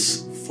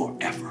realists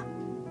forever.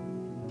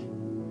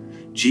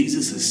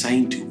 Jesus is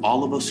saying to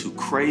all of us who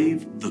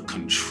crave the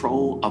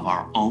control of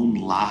our own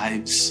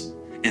lives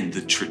and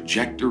the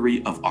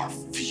trajectory of our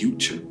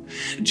future,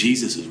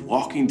 Jesus is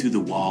walking through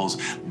the walls,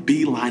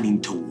 beelining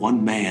to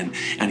one man,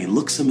 and he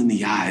looks him in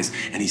the eyes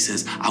and he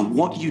says, I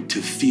want you to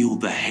feel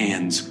the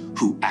hands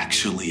who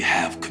actually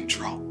have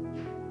control.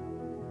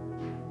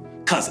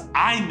 Because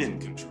I'm in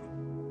control.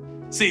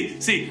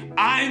 See,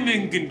 I'm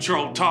in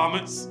control,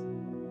 Thomas.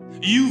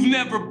 You've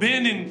never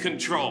been in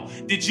control.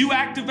 Did you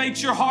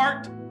activate your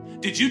heart?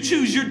 Did you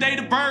choose your date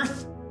of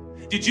birth?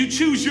 Did you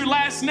choose your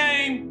last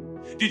name?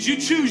 Did you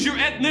choose your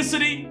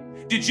ethnicity?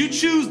 Did you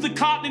choose the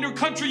continent or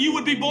country you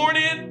would be born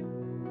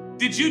in?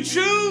 Did you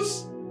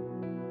choose?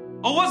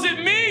 Or was it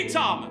me,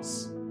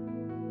 Thomas?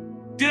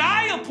 Did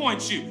I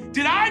appoint you?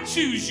 Did I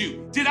choose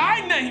you? Did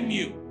I name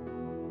you?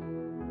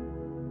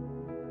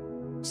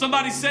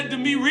 Somebody said to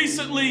me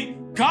recently,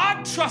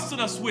 God trusted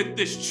us with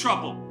this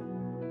trouble.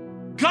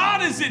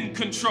 God is in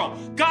control.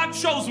 God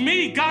chose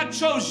me. God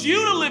chose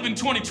you to live in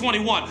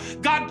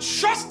 2021. God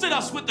trusted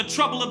us with the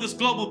trouble of this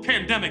global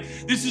pandemic.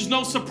 This is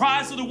no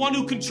surprise to the one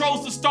who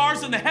controls the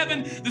stars in the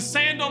heaven, the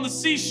sand on the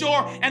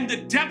seashore, and the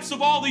depths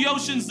of all the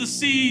oceans, the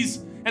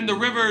seas, and the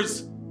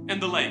rivers,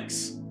 and the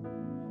lakes.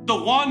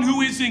 the one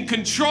who is in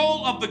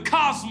control of the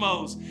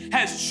cosmos,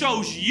 has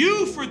chose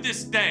you for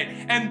this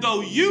day. And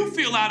though you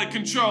feel out of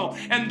control,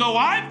 and though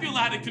I feel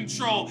out of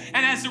control,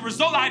 and as a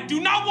result, I do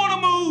not want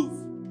to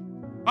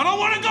move. I don't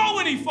want to go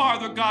any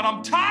farther, God.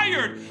 I'm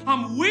tired.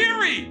 I'm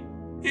weary.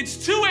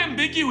 It's too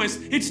ambiguous.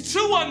 It's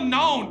too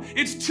unknown.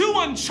 It's too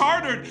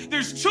uncharted.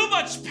 There's too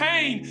much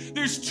pain.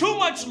 There's too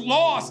much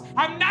loss.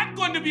 I'm not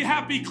going to be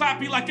happy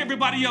clappy like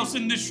everybody else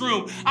in this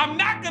room. I'm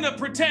not going to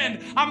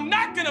pretend. I'm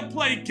not going to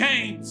play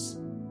games.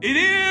 It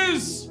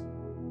is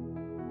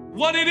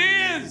what it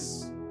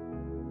is.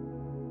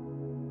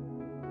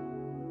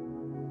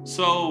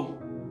 So,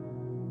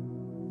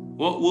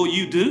 what will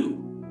you do?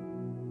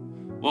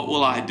 What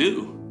will I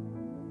do?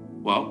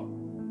 Well,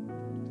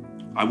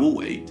 I will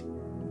wait.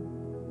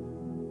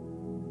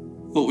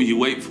 What will you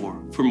wait for?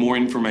 For more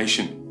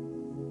information?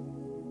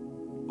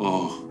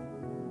 Oh,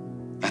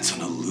 that's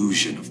an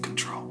illusion of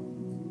control.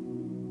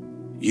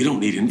 You don't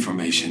need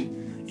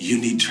information.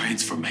 You need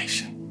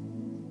transformation.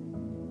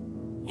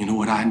 You know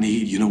what I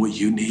need? You know what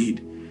you need?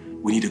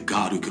 We need a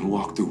God who can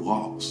walk through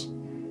walls.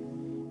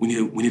 We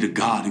need a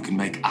God who can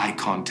make eye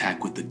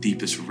contact with the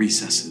deepest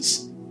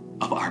recesses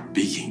of our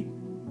being.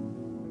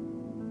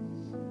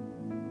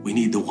 We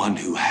need the one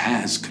who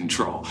has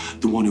control,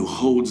 the one who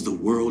holds the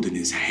world in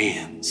his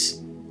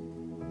hands.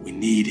 We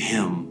need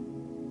him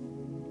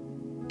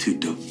to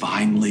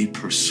divinely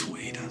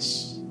persuade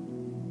us.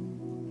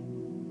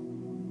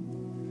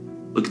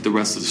 Look at the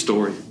rest of the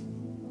story.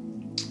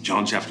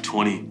 John chapter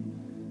 20.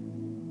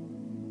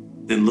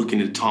 Then looking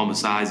into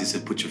Thomas' eyes, he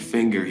said, "Put your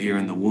finger here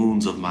in the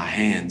wounds of my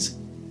hands.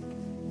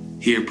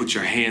 Here, put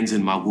your hands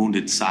in my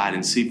wounded side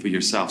and see for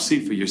yourself.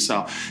 See for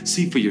yourself.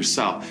 See for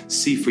yourself.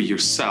 See for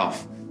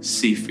yourself.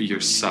 See for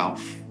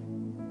yourself."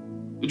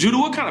 Judah,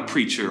 what kind of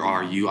preacher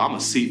are you? I'm a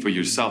see for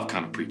yourself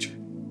kind of preacher.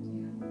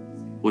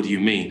 What do you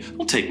mean?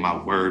 Don't take my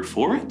word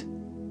for it.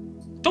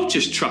 Don't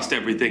just trust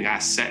everything I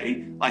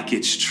say like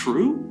it's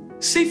true.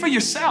 See for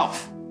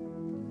yourself.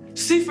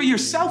 See for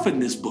yourself in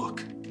this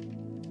book.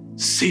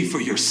 See for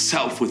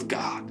yourself with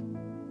God.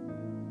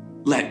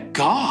 Let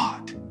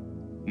God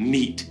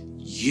meet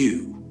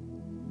you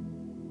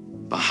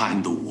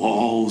behind the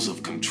walls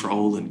of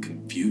control and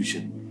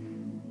confusion.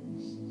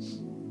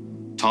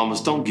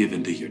 Thomas, don't give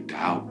in to your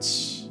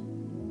doubts.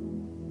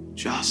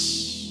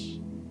 Just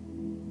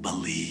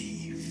believe.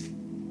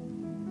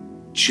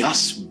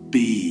 Just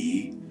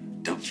be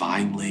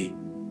divinely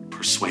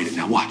persuaded.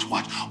 Now watch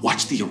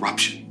the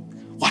eruption.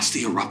 Watch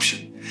the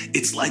eruption.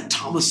 It's like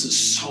Thomas's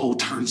soul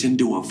turns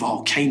into a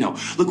volcano.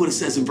 Look what it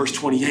says in verse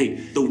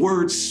 28. The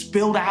words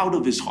spilled out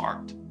of his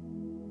heart.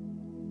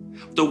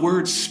 The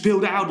words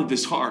spilled out of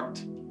his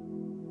heart.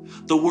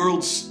 The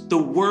words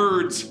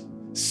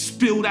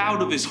spilled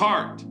out of his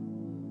heart.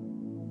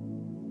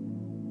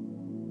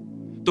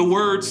 The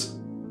words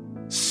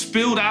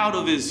spilled out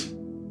of his...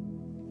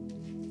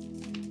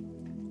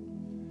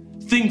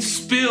 Things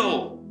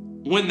spill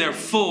when they're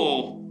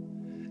full,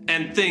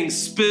 and things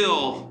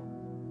spill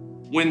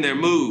when they're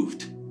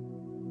moved,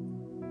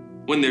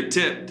 when they're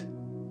tipped.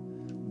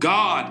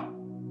 God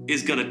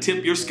is gonna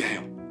tip your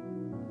scale.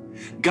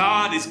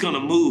 God is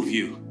gonna move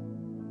you.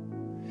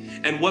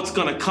 And what's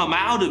gonna come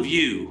out of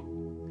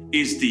you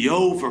is the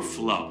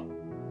overflow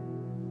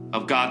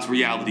of God's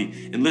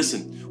reality. And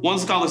listen, one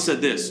scholar said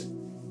this: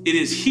 it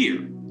is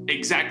here,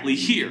 exactly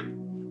here,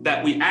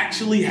 that we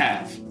actually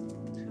have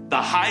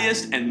the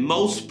highest and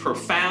most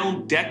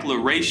profound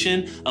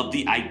declaration of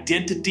the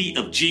identity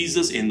of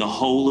Jesus in the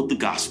whole of the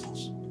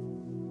Gospels.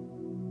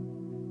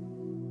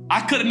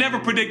 I could have never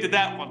predicted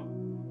that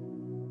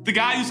one. The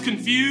guy who's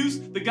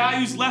confused, the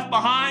guy who's left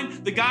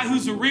behind, the guy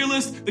who's a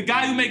realist, the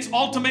guy who makes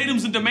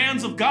ultimatums and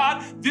demands of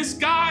God, this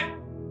guy,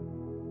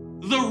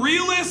 the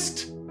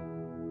realist,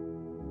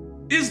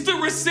 is the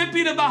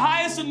recipient of the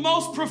highest and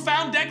most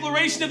profound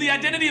declaration of the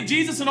identity of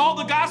Jesus in all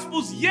the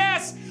Gospels.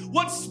 Yes,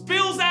 what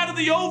spills out of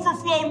the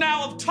overflow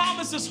now of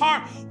Thomas's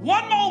heart,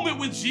 one moment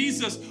with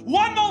Jesus,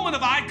 one moment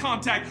of eye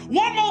contact,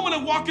 one moment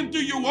of walking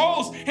through your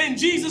walls, and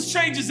Jesus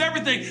changes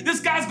everything. This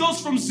guy goes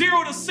from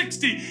 0 to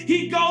 60.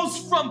 He goes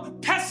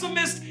from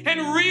pessimist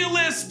and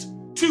realist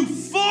to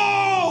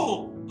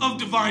full of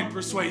divine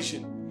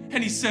persuasion.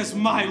 And he says,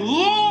 "My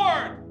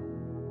Lord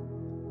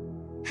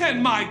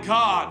and my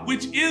God,"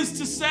 which is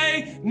to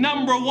say,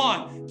 number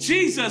one,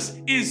 Jesus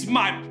is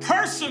my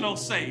personal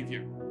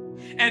Savior.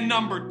 And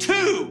number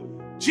two,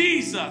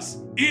 Jesus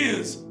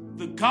is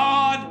the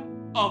God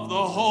of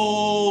the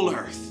whole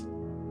earth.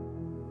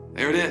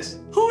 There it is.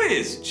 Who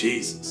is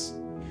Jesus?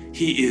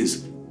 He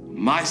is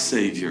my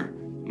Savior,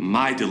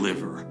 my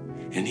deliverer,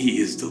 and he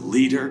is the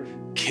leader,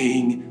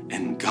 King,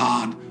 and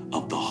God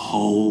of the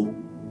whole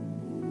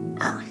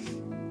earth.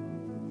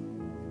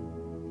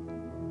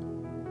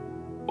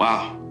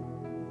 Wow.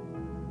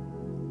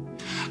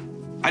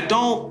 I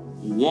don't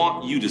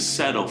want you to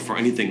settle for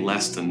anything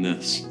less than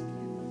this.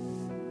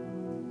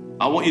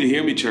 I want you to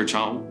hear me, church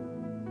home.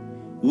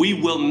 We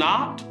will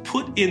not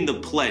put in the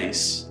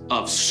place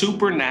of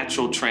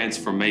supernatural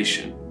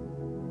transformation.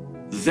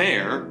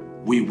 There,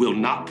 we will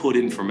not put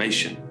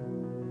information.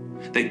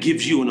 that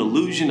gives you an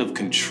illusion of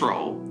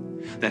control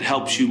that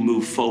helps you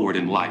move forward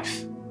in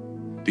life,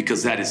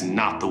 because that is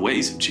not the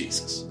ways of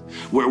Jesus.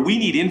 Where we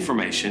need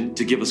information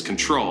to give us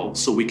control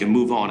so we can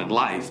move on in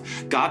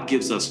life, God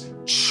gives us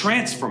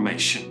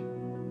transformation,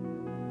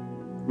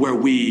 where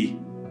we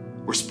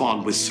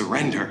respond with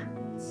surrender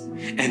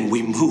and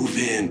we move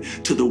in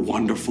to the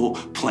wonderful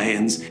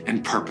plans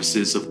and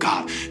purposes of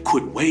God.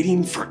 Quit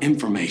waiting for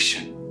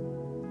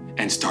information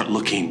and start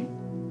looking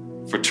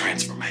for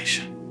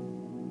transformation.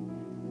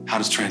 How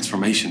does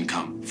transformation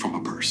come? From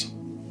a person.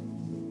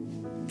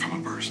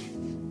 From a person.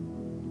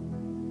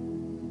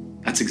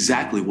 That's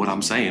exactly what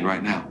I'm saying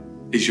right now.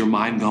 Is your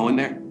mind going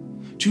there?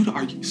 Judah,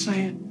 are you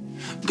saying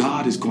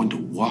God is going to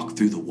walk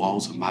through the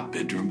walls of my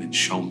bedroom and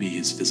show me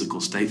his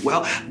physical state?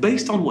 Well,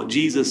 based on what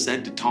Jesus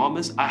said to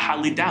Thomas, I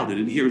highly doubt it.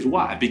 And here's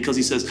why. Because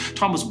he says,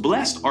 Thomas,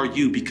 blessed are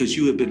you because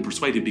you have been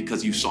persuaded,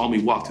 because you saw me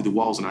walk through the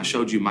walls and I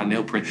showed you my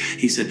nail print.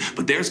 He said,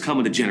 but there's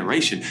coming a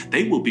generation,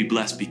 they will be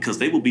blessed because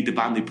they will be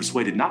divinely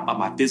persuaded, not by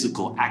my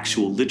physical,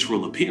 actual,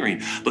 literal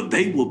appearing, but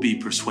they will be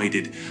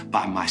persuaded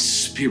by my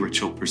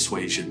spiritual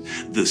persuasion,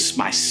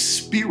 my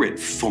spirit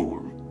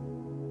form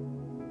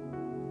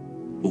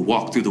will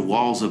walk through the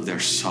walls of their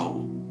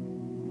soul,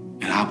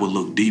 and I will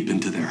look deep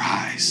into their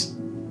eyes,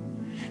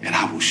 and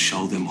I will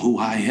show them who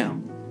I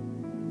am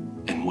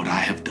and what I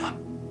have done.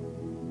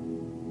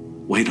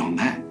 Wait on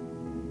that.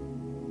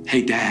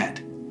 Hey,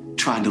 Dad,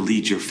 trying to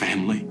lead your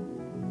family,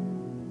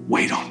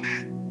 wait on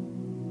that.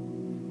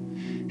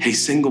 Hey,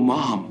 single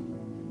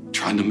mom,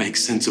 trying to make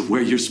sense of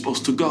where you're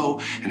supposed to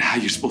go and how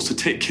you're supposed to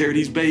take care of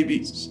these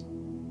babies,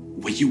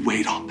 will you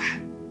wait on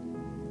that?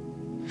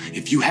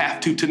 If you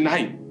have to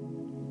tonight,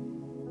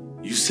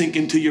 you sink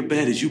into your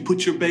bed as you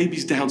put your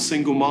babies down,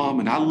 single mom,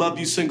 and I love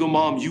you, single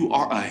mom. You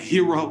are a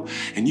hero,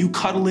 and you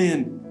cuddle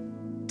in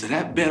to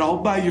that bed all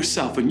by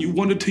yourself, and you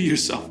wonder to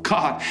yourself,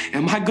 God,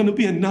 am I going to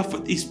be enough for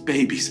these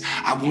babies?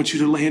 I want you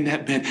to lay in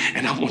that bed,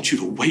 and I want you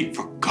to wait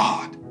for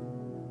God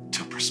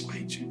to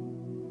persuade you.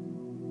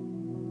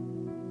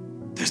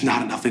 There's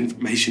not enough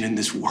information in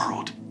this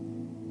world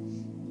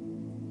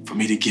for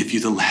me to give you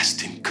the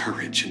lasting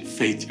courage and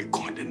faith you're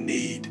going to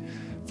need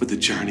for the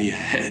journey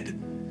ahead.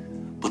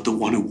 But the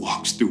one who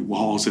walks through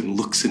walls and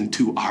looks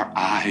into our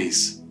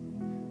eyes,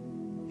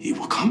 he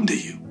will come to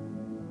you.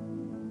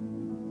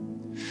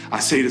 I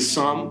say to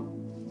some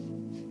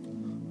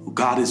who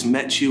God has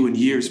met you in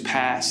years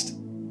past,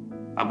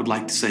 I would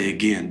like to say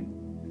again,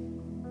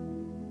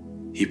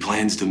 he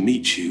plans to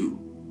meet you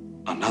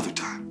another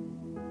time.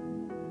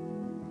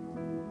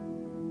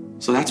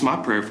 So that's my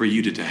prayer for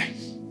you today.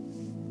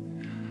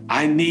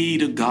 I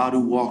need a God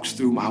who walks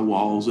through my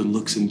walls and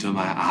looks into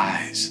my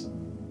eyes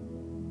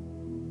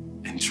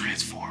and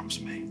transforms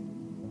me.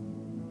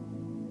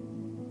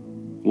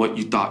 What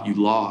you thought you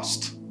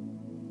lost,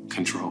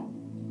 control,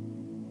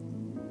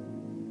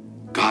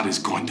 God is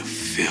going to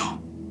fill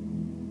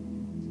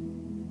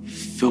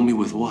me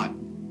with what?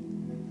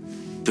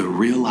 The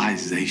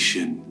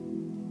realization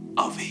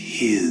of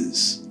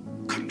his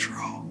control.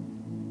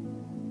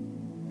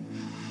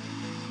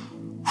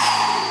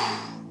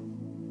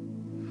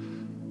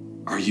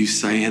 Are you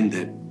saying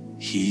that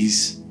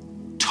he's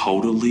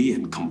totally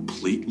and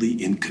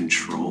completely in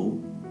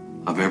control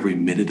of every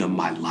minute of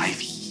my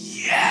life?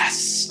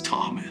 Yes,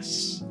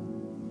 Thomas.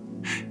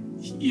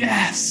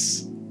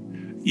 Yes.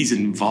 He's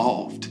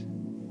involved.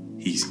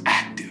 He's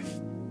active.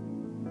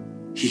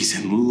 He's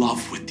in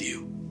love with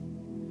you.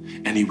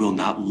 And he will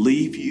not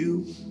leave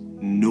you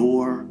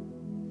nor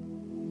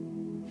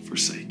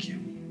forsake you.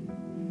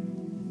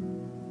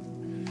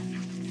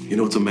 You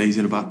know what's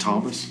amazing about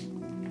Thomas?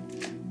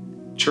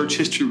 Church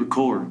history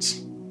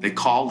records they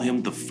call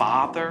him the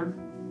father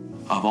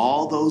of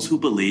all those who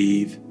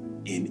believe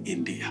in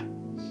India.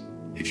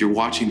 If you're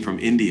watching from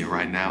India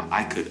right now,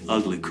 I could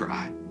ugly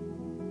cry,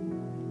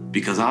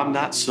 because I'm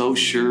not so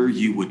sure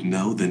you would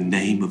know the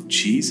name of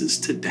Jesus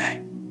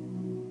today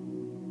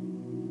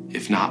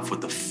if not for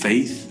the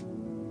faith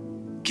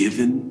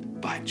given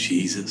by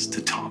Jesus to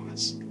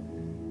Thomas.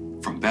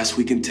 From best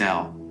we can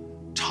tell,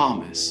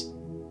 Thomas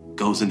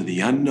goes into the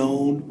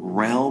unknown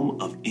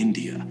realm of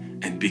India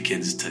and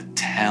begins to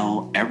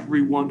tell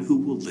everyone who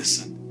will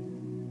listen,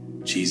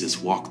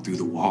 Jesus walked through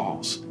the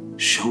walls,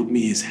 showed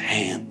me his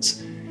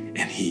hands,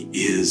 and he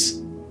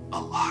is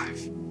alive.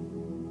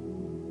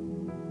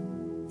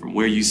 From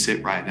where you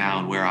sit right now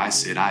and where I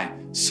sit, I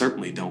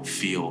certainly don't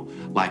feel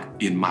like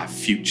in my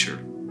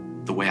future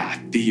the way I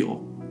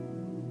feel.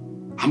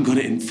 I'm going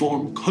to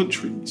inform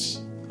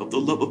countries of the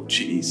love of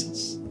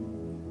Jesus.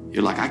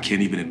 You're like, I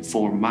can't even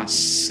inform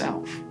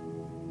myself.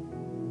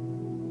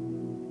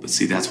 But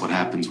see, that's what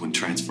happens when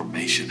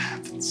transformation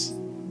happens.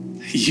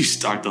 You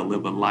start to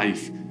live a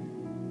life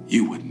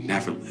you would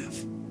never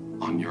live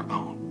on your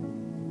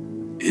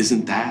own.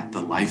 Isn't that the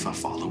life of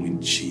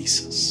following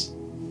Jesus?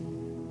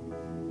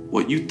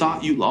 What you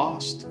thought you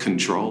lost,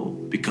 control,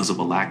 because of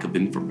a lack of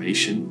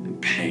information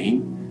and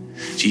pain,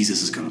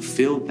 Jesus is going to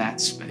fill that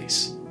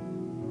space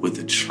with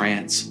a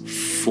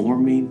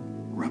transforming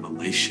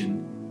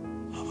revelation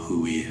of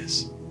who he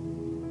is.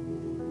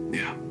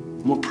 Yeah.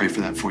 I'm going to pray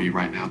for that for you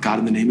right now. God,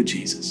 in the name of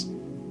Jesus,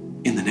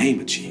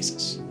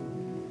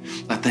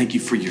 I thank you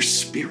for your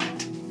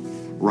Spirit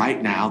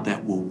right now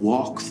that will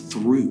walk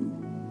through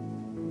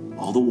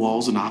all the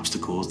walls and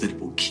obstacles that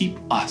will keep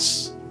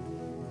us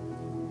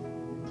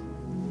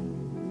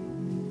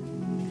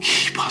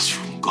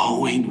from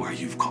going where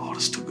you've called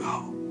us to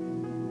go.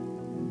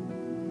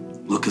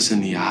 Look us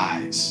in the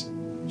eyes.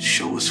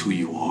 Show us who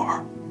you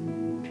are.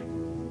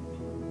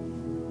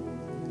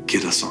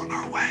 Get us on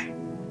our way.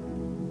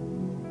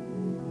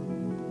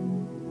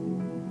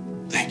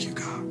 Thank you,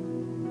 God.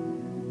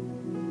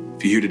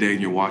 If you're here today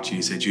and you're watching,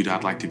 you say, Judah,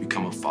 I'd like to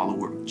become a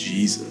follower of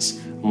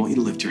Jesus. I want you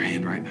to lift your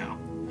hand right now.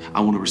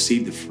 I want to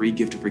receive the free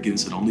gift of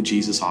forgiveness that only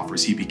Jesus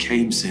offers. He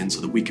became sin so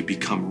that we could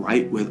become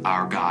right with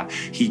our God.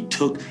 He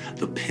took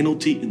the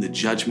penalty and the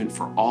judgment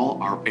for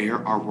all our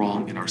error, our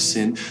wrong, and our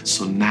sin.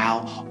 So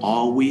now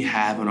all we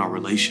have in our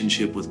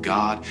relationship with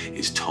God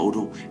is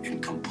total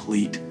and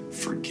complete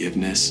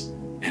forgiveness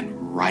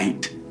and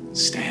right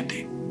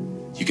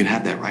standing. You can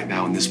have that right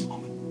now in this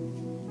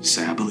moment.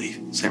 Say, I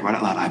believe. Say it right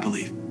out loud, I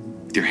believe.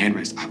 With your hand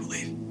raised, I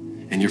believe.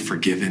 And you're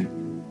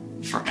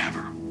forgiven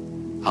forever.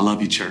 I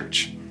love you,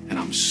 church. And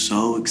I'm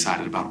so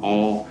excited about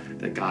all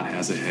that God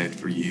has ahead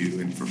for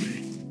you and for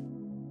me.